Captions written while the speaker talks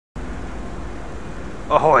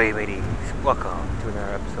Ahoy, mateys! Welcome to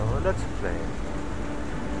another episode of Let's Play.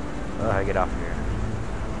 Oh, I get off here.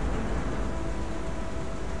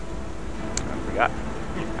 I forgot.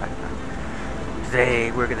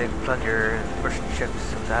 Today we're gonna plunder merchant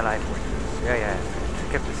ships of allied forces. Yeah.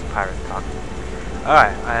 Skip this pirate talk.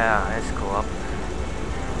 Alright, let's go up.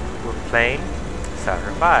 We're playing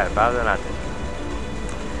Saturn 5, Battle of the Atlantic.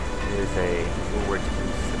 It is a World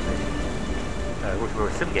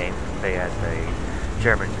War sim game. Play as a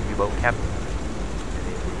German U-boat captain.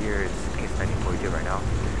 And the year is, I think it's 1942 right now.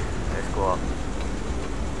 Let's go up.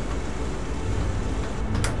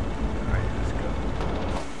 Alright, let's go.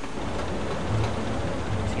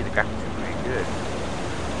 See, the graphics are pretty good.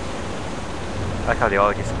 I like how they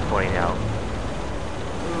all just pointing out.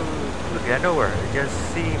 Ooh, look at nowhere. Just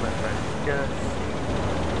see, my friend. Just see.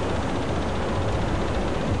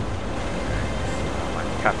 My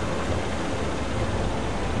captain.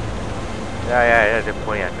 Yeah, they're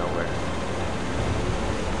pointing at nowhere.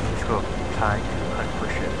 Let's go. Time to hunt for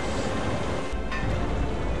ships.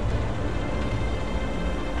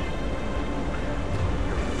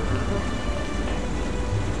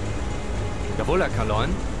 Jawohl, Herr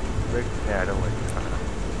Kalon. Yeah, don't worry.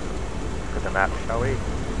 Look at the map, shall we?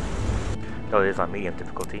 No, it is on medium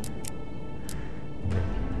difficulty.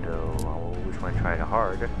 So I always want to try it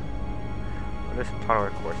hard. This tunnel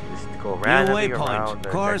course is to go randomly around the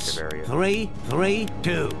course area.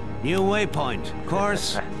 332. New waypoint.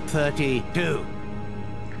 Course 32.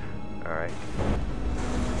 Alright.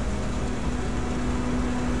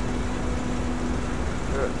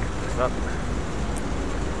 Look, this up.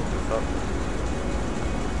 This up.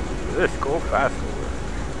 Let's go fast forward.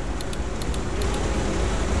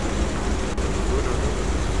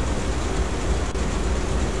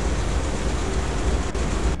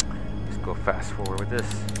 Fast forward with this.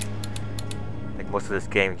 Like most of this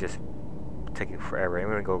game just taking forever. I'm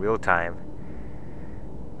gonna go real time.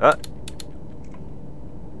 Die.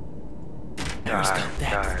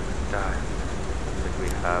 Like we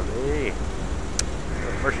have a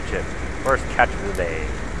merchant ship. First catch of the day.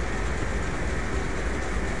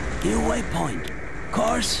 New waypoint.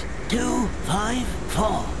 Course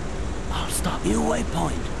 254. I'll stop. New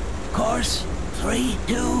waypoint. Course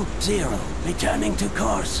 320. Returning to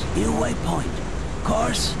course. New waypoint.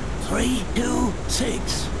 Course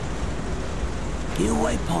 326. New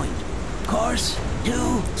waypoint. Course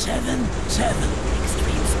 277.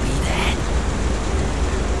 Extreme speed ahead.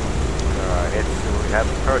 Alright, we have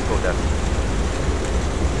vertical depth.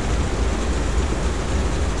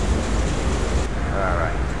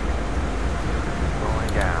 Alright.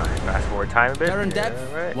 Going down. Fast forward time a bit. Current depth,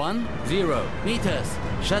 right. 10 meters.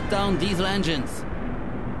 Shut down diesel engines.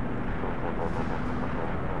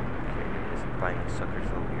 Okay, there's flying suckers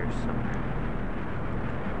over here somewhere.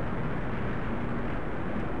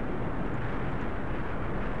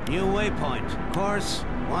 New waypoint. Course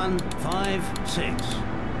 156.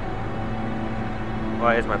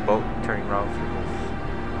 Why is my boat turning around circles?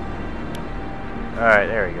 Alright,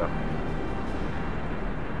 there we go.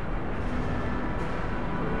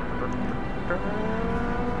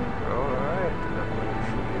 Alright,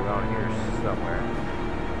 should be around here somewhere.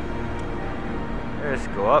 Let's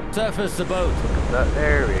go up. Surface the boat.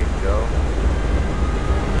 There we go.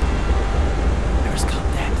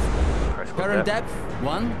 Periscope depth. Current depth,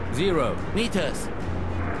 10 meters.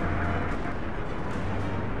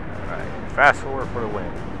 Alright, fast forward for the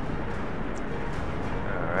win.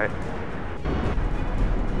 Alright.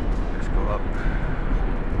 Let's go up.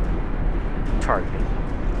 Targeting.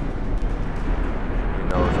 You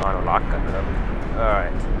know it's on a lock coming up.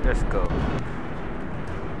 Alright, let's go.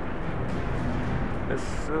 Let's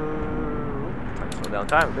slow down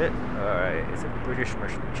time a bit. Alright, it's a British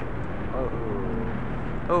merchant ship. Oh,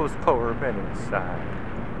 those poor men inside.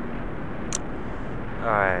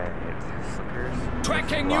 Alright, suckers.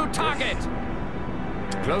 Tracking new target.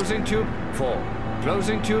 Closing tube 4.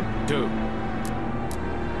 Closing tube 2.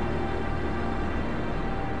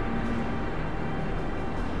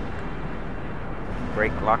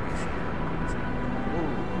 Brake locking seal. Ooh,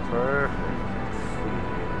 perfect.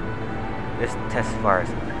 Let's test fire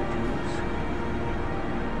some tubes.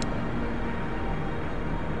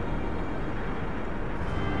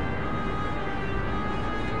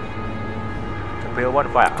 Torpedo 1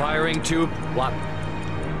 fire. Firing tube 1.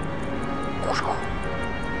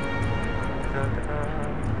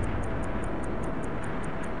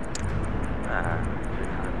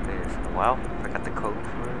 This in a while. Forgot the code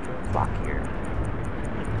for the clock here.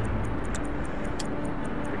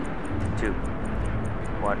 3, 2,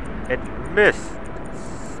 1. It missed!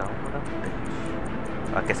 Son of a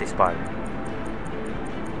bitch. I guess they spotted.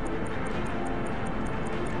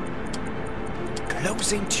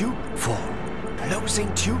 Closing tube 4.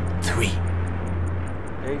 Closing tube 3.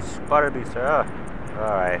 He spotted me, sir.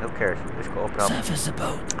 Alright, who cares? Let's go open up. Surface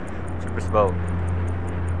boat. Surface boat.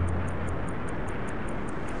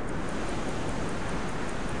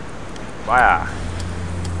 Fire.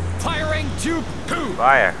 Firing tube 2.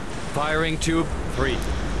 Fire. Firing tube 3.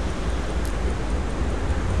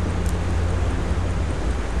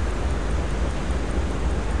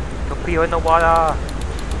 Torpedo in the water.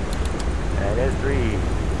 That is 3.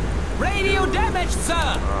 Radio damaged,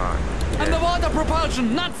 sir. Underwater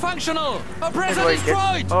propulsion not functional. Oppressor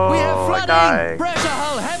destroyed. Oh, We have I flooding. died. Pressure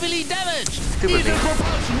hull heavily damaged. Stupid Diesel me.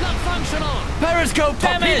 propulsion not functional. Periscope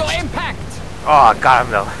damaged. Torpedo impact. Oh, I got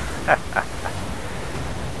him though.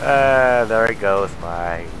 There he goes,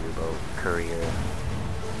 my U-boat career.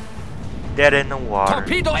 Dead in the water.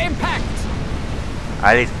 Torpedo impact.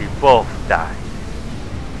 At least we both died.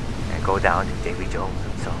 And go down to Davy Jones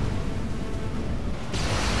himself.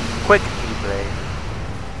 Quick replay.